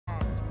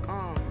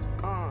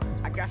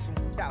Got some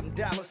out in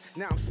Dallas,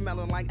 now I'm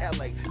smelling like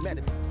LA. Met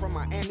it from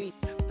Miami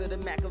to the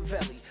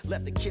Machiavelli.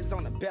 Left the kids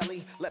on the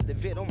belly, left the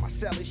vid on my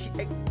celly. She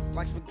ate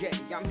like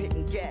spaghetti, I'm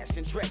hitting gas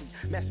and Dreddy.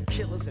 Met some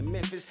killers in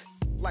Memphis,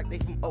 like they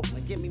from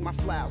Oakland. Give me my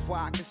flowers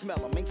while I can smell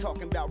them. Ain't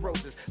talking about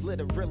roses,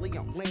 literally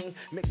I'm lean.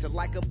 Mix it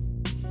like a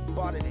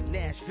bought it in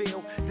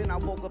Nashville. Then I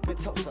woke up in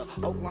Tulsa,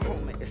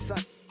 Oklahoma. It's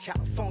sunny,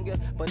 California,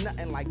 but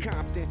nothing like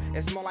Compton.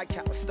 It's more like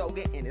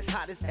Calistoga, and it's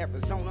hot as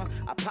Arizona.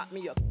 I pop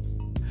me a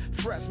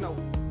Fresno,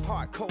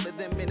 hard colder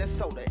than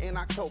Minnesota in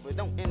October.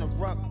 Don't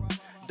interrupt,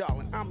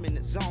 darling, I'm in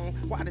the zone.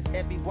 Why does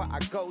everywhere I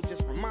go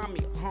just remind me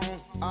of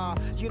home?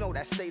 You know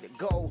that state of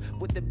gold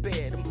with the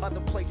bed. Them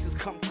other places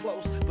come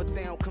close, but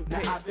they don't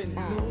compare. Now I've been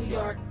to New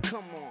York,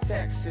 come on,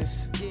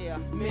 Texas, yeah,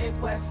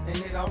 Midwest, and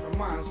it all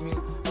reminds me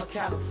of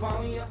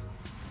California.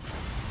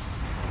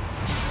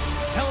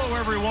 Hello,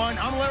 everyone.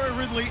 I'm Larry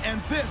Ridley,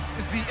 and this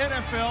is the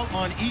NFL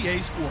on EA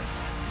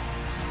Sports.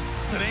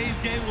 Today's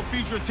game will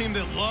feature a team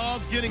that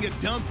loves getting it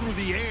done through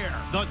the air.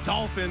 The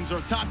Dolphins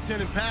are top 10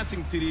 in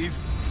passing TDs,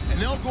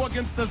 and they'll go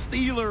against the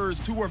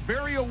Steelers, who are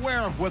very aware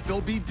of what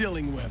they'll be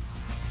dealing with.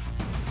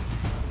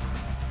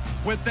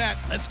 With that,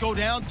 let's go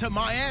down to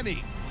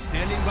Miami.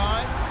 Standing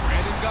by,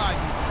 Brandon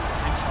Godden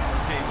and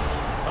Charles Davis.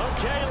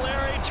 Okay,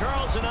 Larry,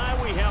 Charles and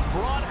I, we have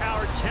brought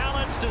our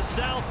talents to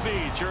South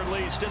Beach, or at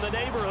least in the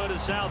neighborhood of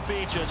South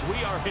Beach, as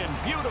we are in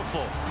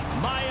beautiful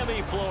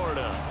Miami,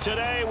 Florida.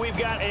 Today, we've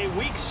got a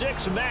Week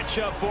 6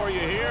 matchup for you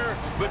here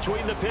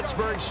between the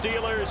Pittsburgh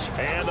Steelers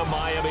and the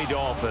Miami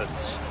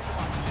Dolphins.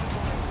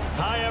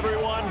 Hi,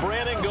 everyone.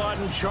 Brandon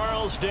Godden,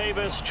 Charles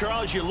Davis.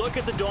 Charles, you look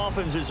at the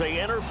Dolphins as they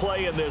enter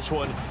play in this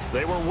one.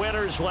 They were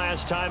winners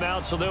last time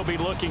out, so they'll be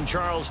looking,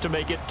 Charles, to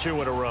make it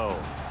 2 in a row.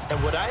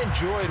 And what I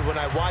enjoyed when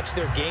I watched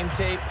their game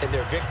tape and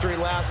their victory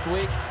last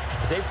week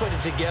is they put it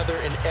together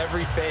in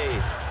every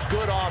phase.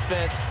 Good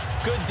offense,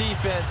 good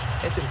defense,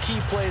 and some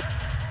key plays.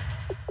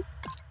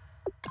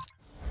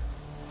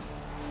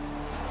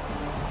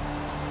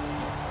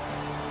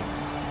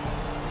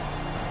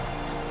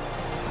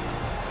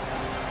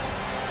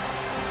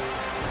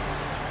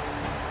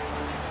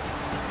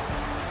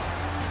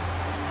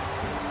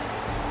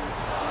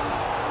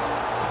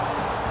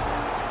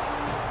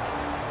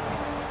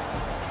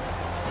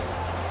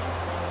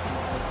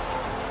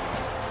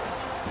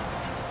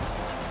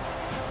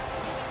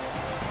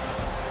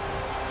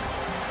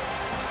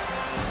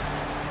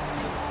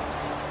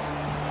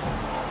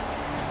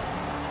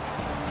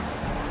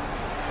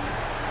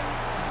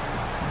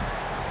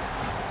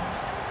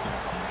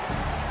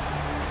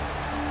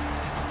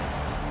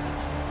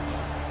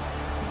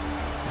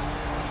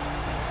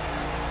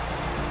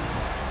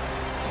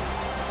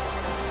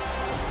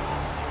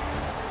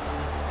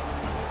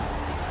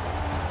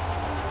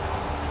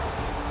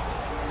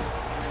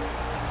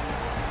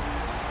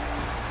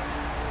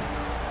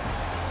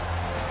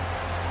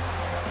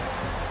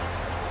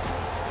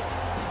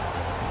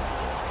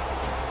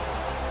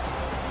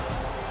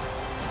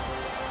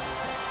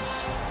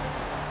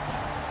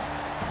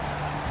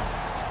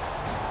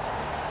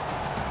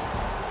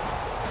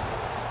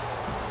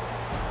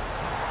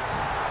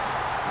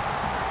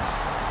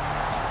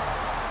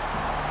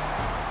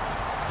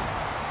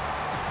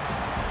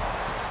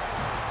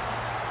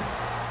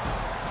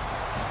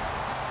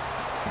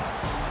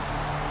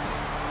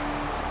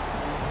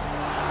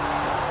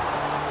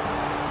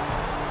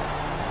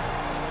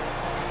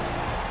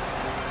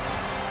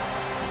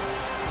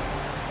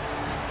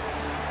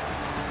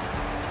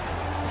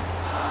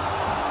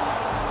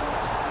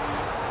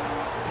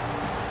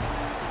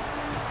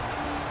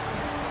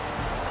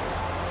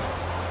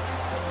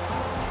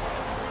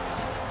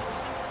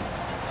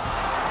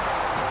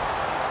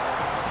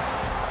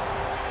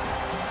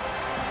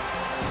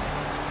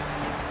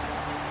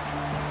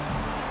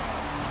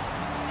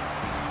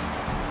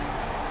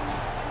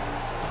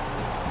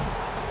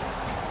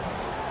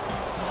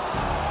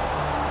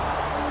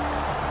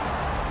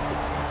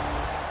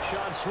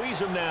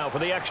 Squeeze him now for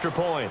the extra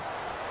point.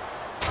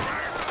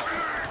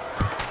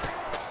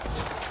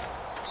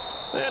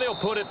 And he'll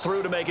put it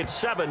through to make it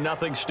 7-0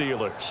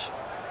 Steelers.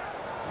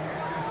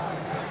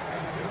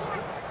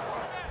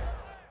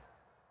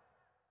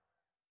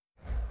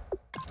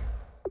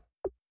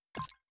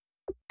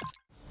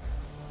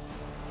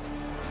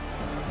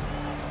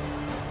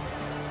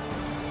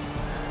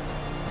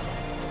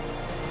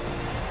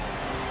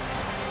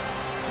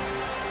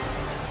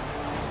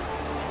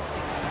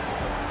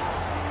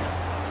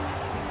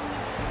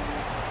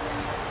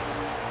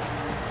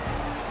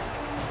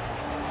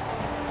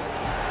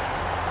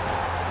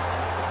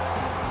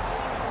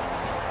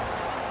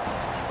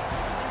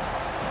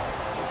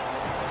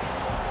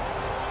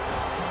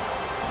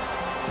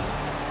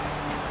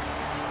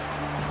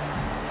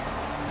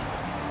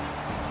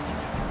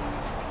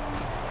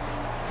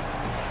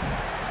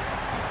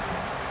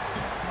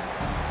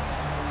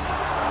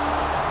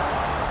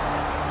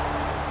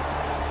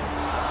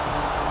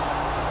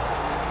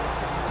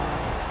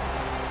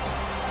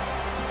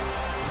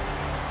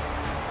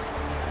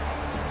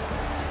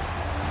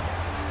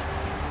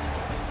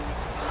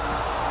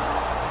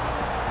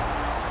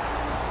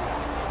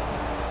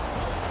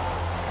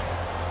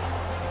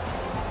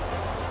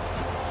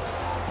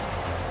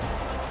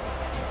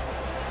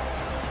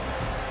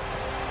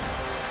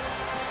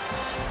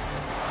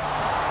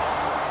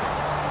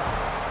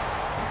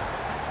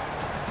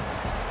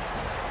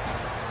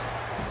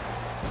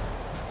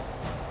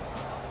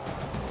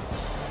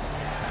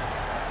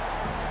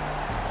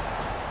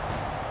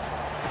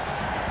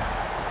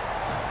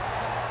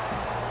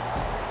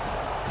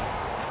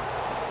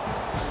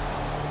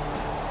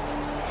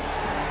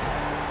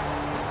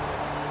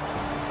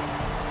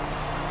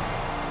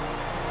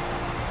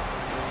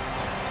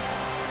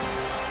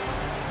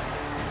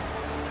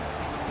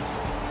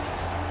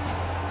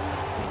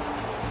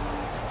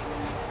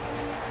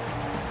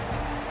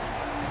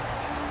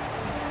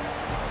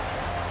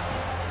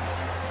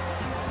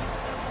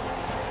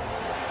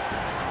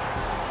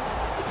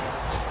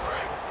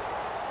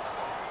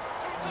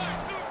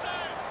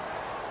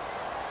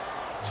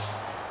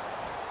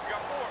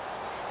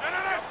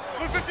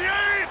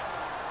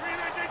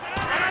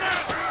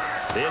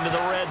 Into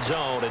the red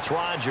zone. It's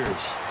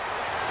Rodgers.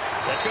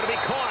 That's going to be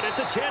caught at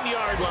the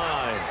 10-yard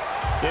line.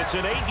 It's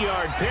an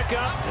 8-yard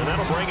pickup, and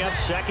that'll bring up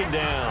second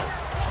down.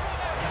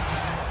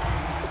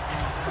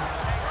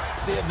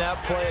 Seeing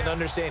that play and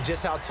understand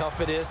just how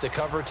tough it is to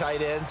cover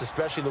tight ends,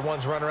 especially the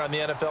ones running around the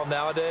NFL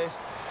nowadays,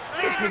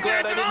 makes me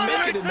glad I didn't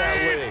make it in that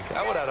league.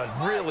 I would have had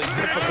a really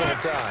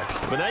difficult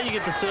time. But now you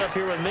get to sit up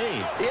here with me.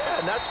 Yeah,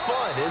 and that's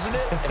fun, isn't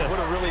it? And what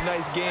a really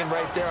nice game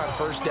right there on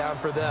first down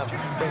for them.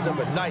 Brings up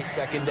a nice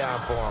second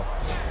down for them.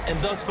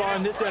 And thus far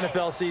in this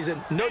NFL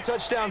season, no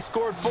touchdown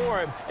scored for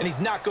him, and he's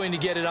not going to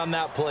get it on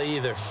that play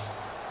either.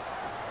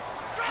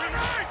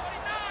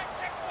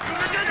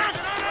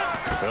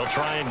 They'll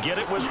try and get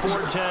it with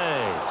Forte.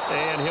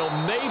 And he'll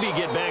maybe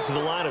get back to the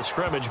line of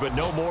scrimmage, but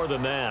no more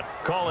than that.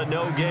 Call it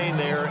no gain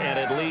there, and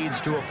it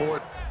leads to a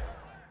fourth.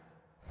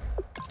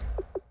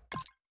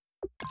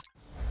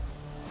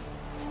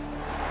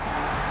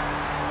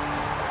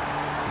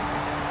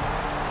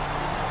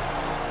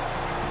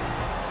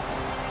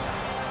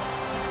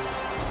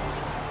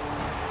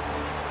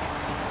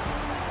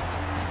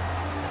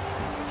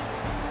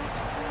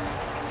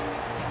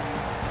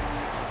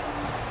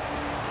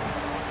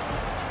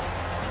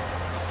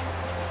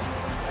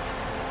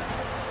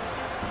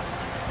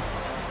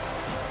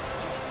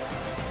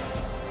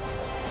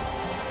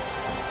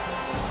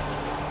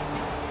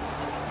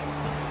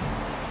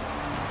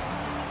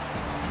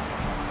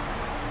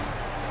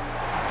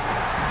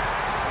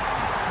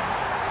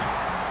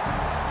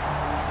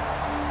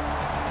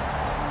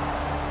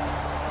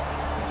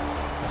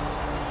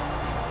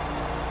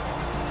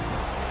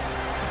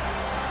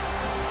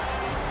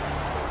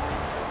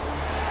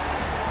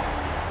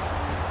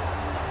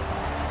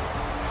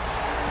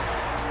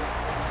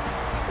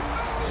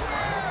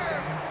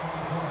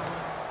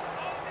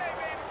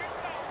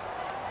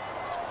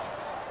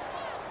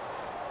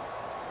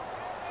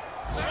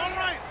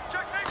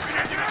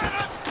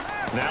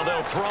 Now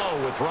they'll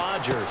throw with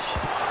Rodgers.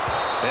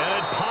 And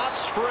it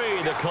pops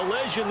free. The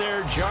collision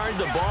there jarred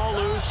the ball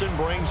loose and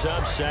brings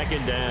up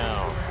second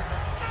down.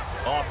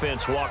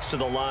 Offense walks to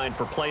the line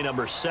for play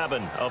number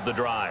 7 of the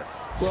drive.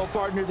 Well,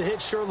 partner, the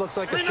hit sure looks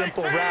like a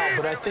simple route,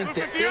 but I think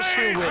the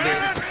issue with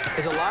it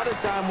is a lot of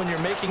time when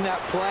you're making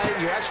that play,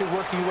 you're actually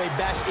working your way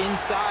back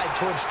inside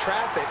towards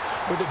traffic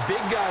where the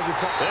big guys are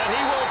coming. And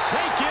he will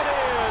take it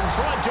in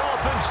for a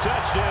Dolphins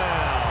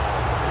touchdown.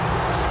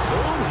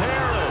 Boone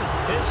Heron,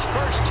 his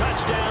first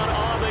touchdown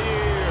on the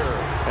year.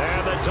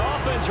 And the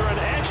Dolphins are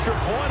an extra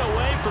point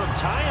away from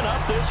tying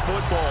up this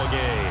football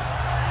game.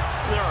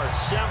 There are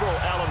several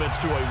elements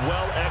to a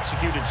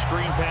well-executed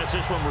screen pass.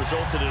 This one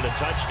resulted in a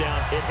touchdown.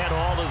 It had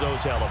all of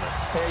those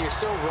elements. Yeah, you're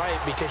so right,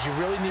 because you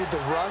really need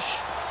the rush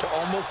to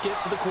almost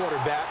get to the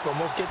quarterback,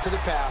 almost get to the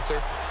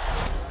passer.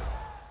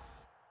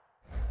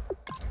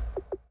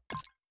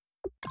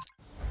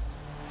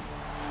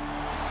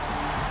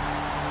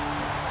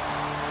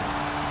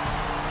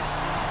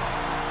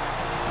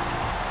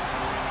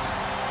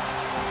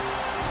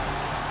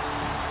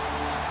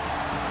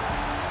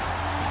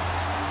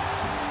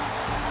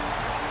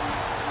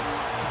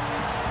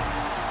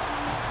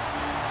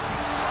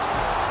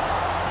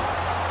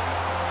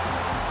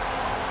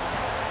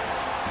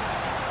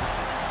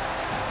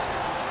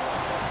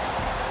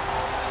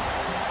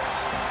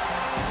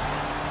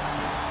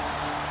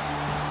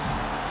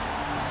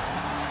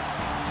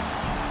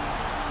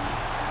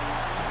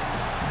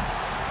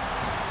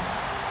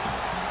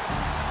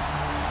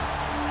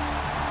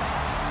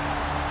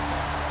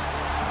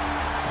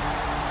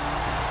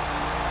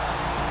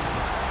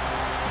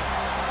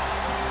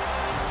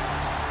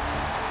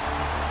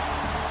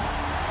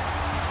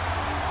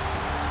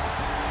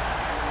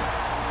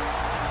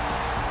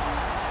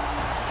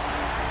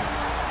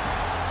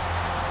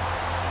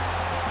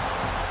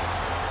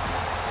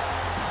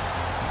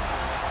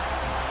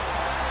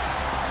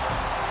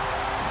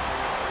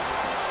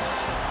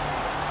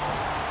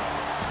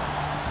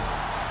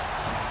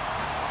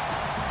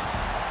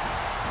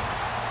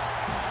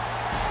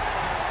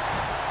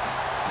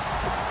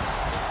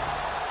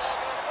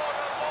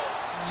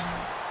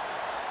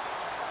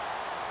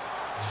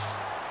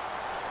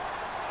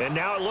 And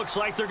now it looks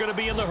like they're going to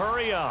be in the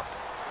hurry-up.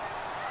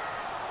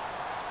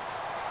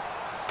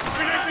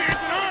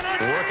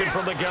 Working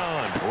from the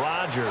gun,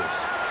 Rodgers.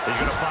 He's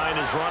going to find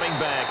his running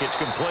back. It's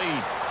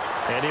complete.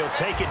 And he'll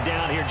take it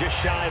down here just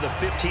shy of the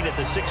 15 at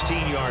the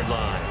 16-yard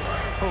line.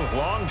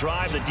 Long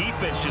drive. The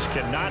defense just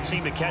cannot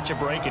seem to catch a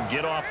break and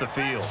get off the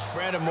field.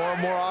 Brandon, more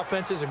and more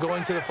offenses are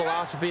going to the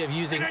philosophy of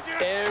using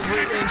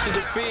every inch of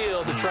the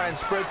field to try and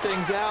spread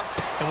things out.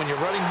 And when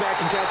you're running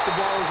back and catch the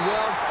ball as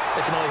well,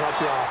 that can only help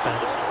your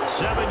offense.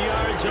 7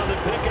 yards on the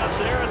pickup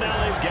there, and now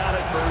they've got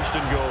it first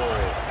and goal.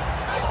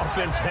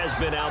 Offense has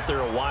been out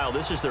there a while.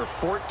 This is their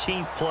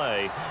 14th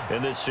play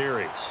in this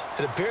series.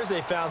 It appears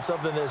they found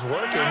something that's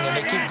working, and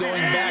they keep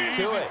going back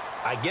to it.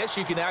 I guess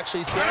you can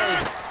actually say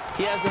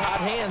he has the hot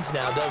hands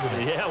now, doesn't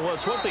he? Yeah, well,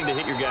 it's one thing to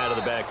hit your guy out of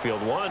the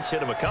backfield once,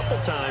 hit him a couple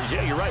times.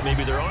 Yeah, you're right.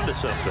 Maybe they're onto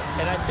something.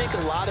 And I think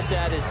a lot of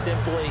that is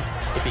simply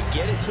if you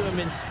get it to him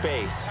in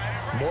space,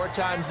 More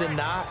times than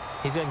not,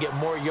 he's going to get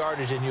more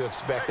yardage than you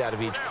expect out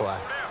of each play.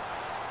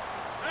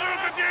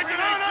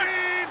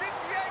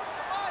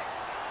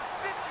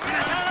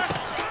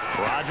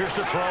 Rodgers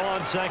to throw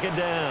on second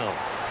down.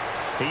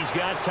 He's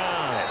got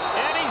time,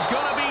 and he's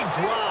going to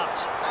be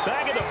dropped.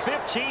 Back at the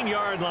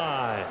 15-yard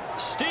line.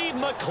 Steve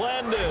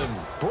McClendon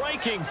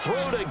breaking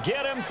through to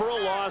get him for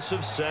a loss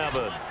of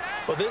 7.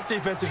 Well, this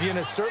defensive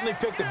unit certainly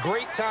picked a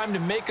great time to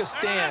make a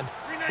stand.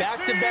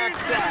 Back-to-back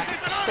sacks,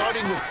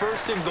 starting with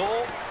 1st and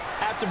goal.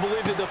 Have to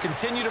believe that they'll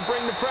continue to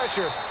bring the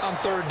pressure on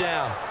 3rd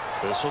down.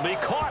 This will be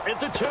caught at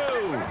the 2.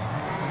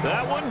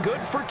 That one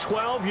good for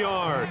 12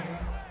 yards.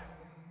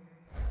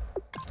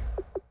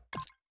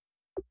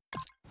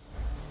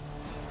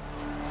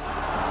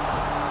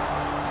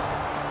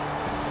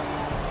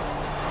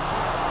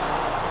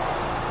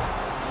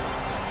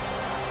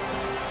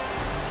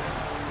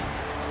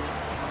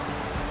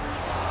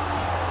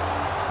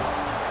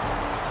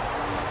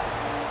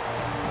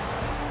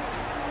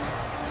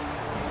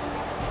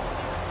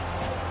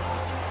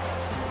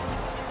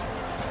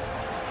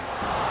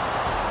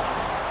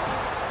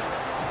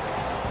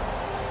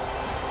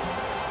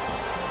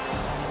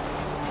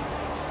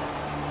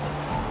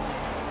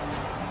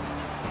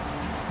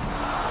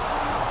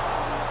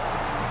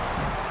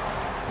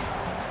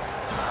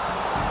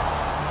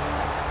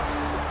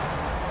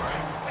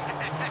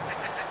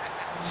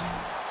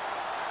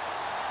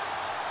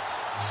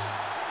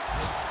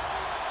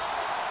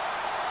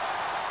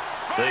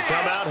 They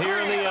come out here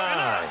in the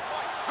eye.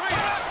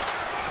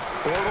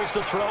 Bortles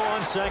to throw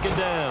on second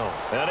down.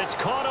 And it's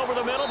caught over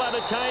the middle by the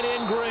tight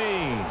end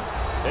Green.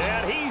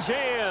 And he's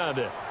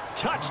in.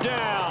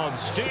 Touchdown,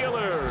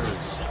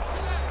 Steelers.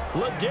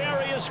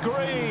 Ladarius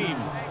Green,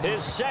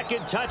 his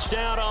 2nd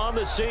touchdown on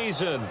the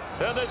season.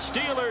 And the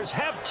Steelers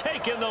have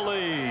taken the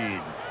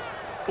lead.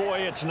 Boy,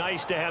 it's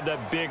nice to have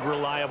that big,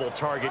 reliable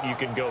target you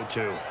can go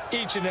to.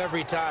 Each and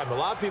every time. A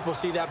lot of people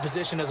see that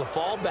position as a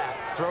fallback.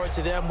 Throw it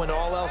to them when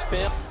all else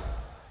fails.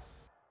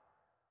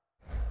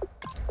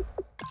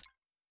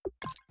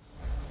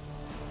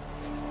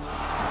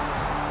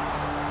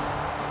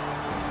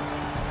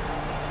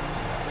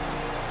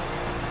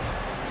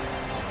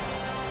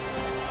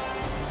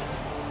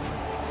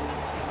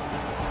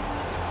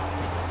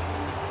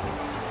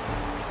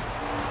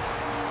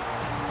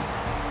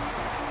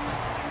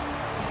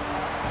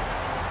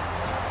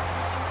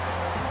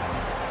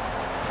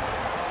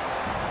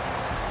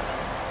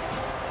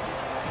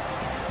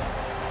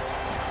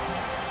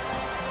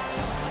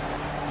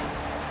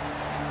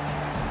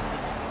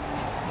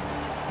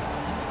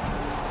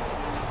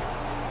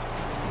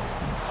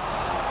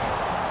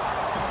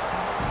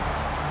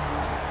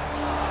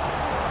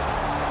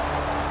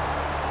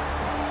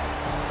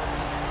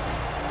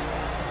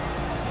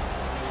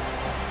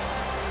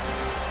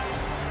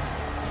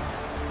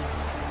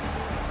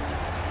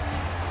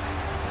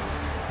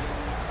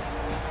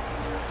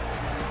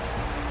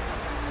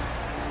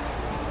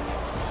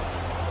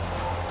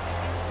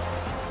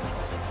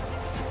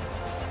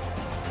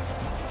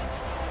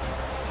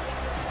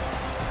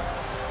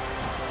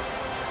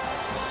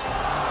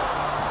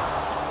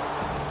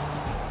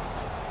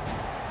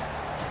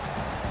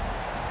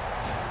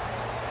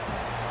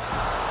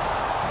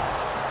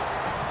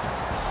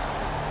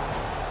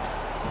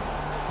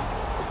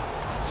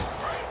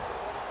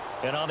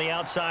 And on the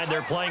outside,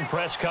 they're playing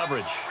press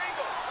coverage.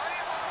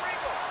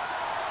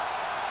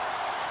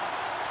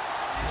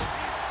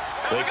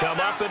 They come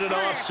up in an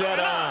offset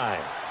eye.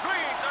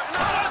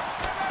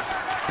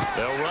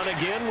 They'll run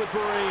again with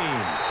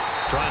Marine.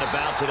 Trying to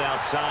bounce it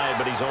outside,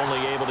 but he's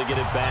only able to get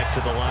it back to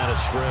the line of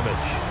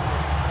scrimmage.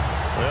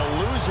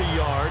 They'll lose a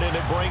yard, and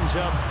it brings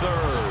up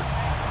 3rd.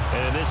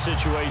 And in this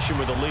situation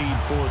with the lead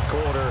 4th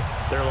quarter,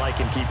 they're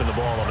liking keeping the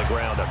ball on the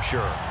ground, I'm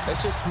sure.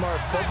 That's just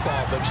smart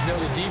football, but you know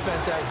the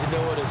defense has to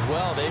know it as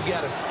well. They've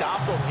got to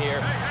stop them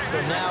here. So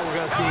now we're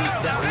going to see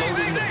that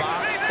loading the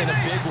box in a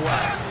big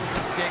way.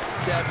 6,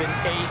 7,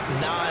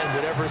 8, 9,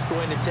 whatever it's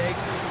going to take,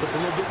 puts a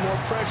little bit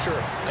more pressure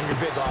on your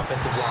big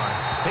offensive line.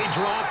 He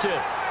dropped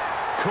it.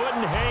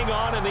 Couldn't hang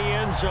on in the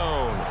end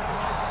zone.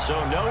 So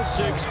no 6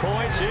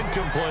 points,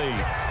 incomplete.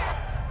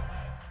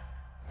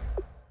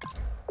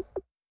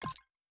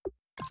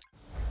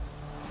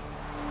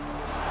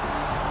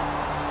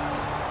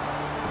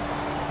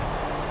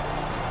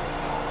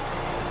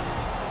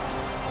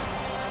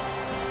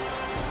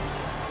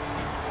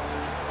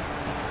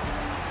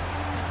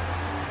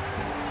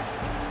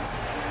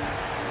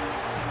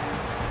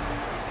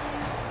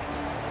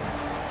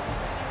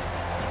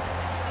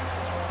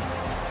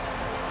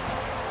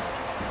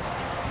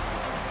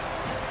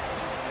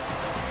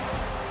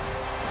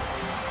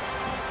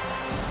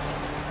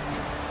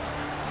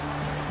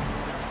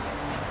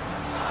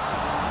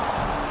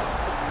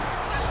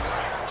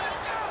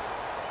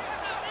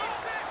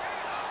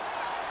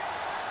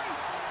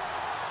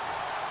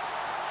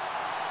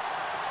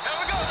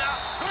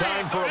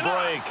 Time for a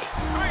break.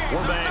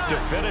 We're back to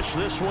finish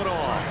this one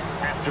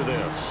off after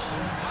this.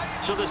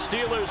 So the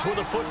Steelers with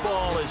the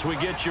football as we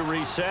get you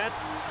reset.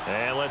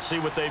 And let's see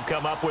what they've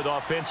come up with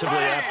offensively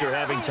after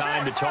having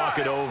time to talk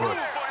it over.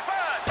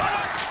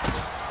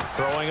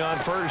 Throwing on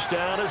first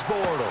down is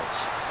Bortles.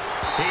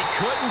 He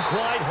couldn't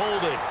quite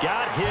hold it.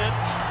 Got hit.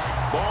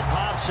 Ball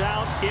pops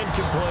out.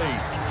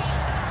 Incomplete.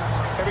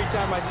 Every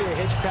time I see a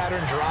hitch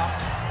pattern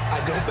dropped, I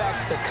go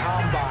back to the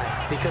combine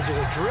because there's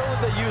a drill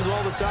that they use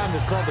all the time.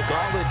 It's called the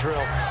gauntlet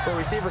drill, where a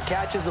receiver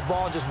catches the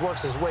ball and just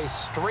works his way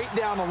straight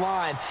down the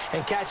line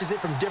and catches it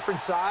from different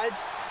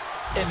sides.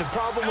 And the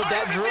problem with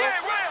that drill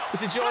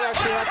is that you don't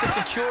actually have to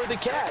secure the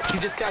catch.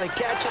 You just kind of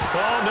catch it.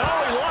 Oh, no,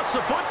 he lost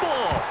the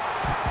football.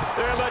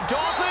 And the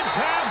Dolphins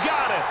have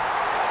got it.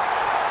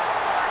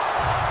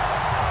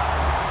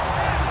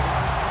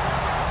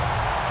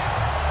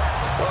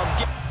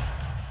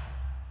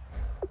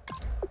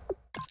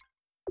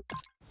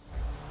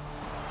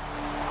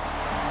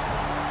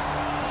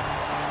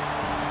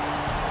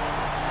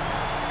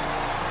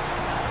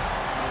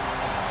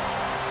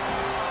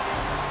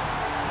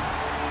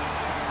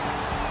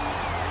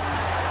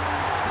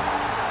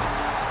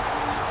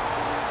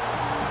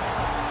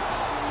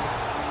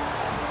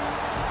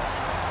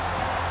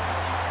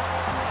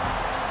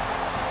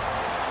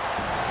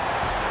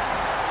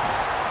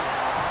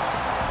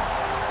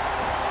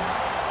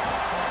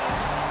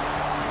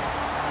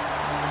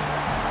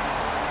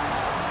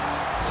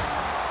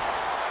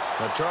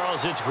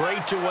 Charles, it's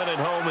great to win at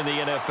home in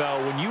the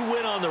NFL. When you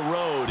win on the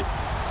road,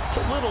 it's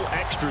a little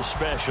extra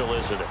special,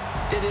 isn't it?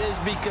 It is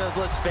because,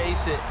 let's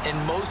face it, in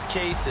most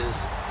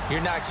cases,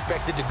 you're not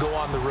expected to go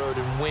on the road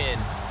and win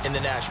in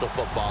the National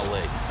Football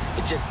League.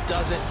 It just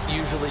doesn't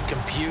usually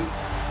compute.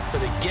 So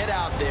to get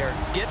out there,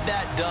 get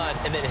that done,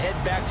 and then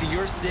head back to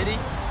your city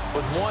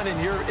with one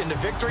in the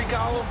victory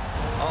column,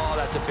 oh,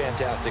 that's a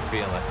fantastic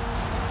feeling.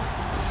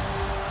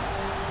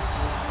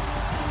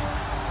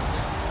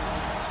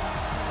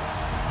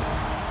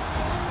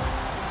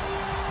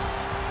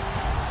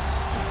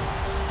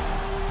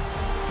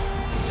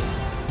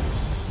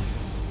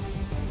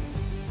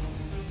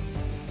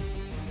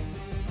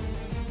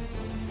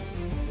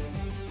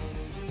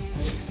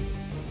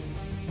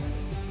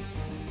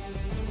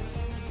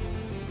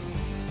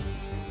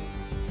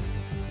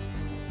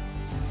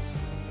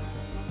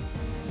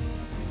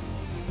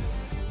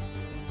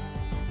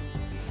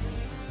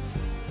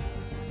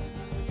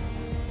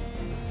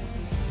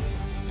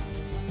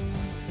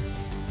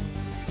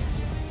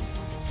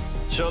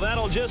 So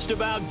that'll just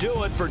about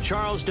do it for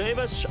Charles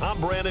Davis. I'm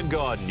Brandon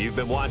Gaudin. You've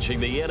been watching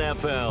the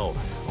NFL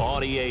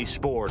on EA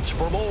Sports.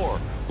 For more,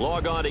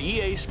 log on to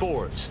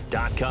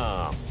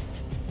easports.com.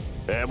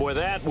 And with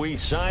that, we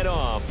sign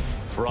off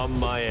from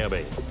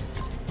Miami.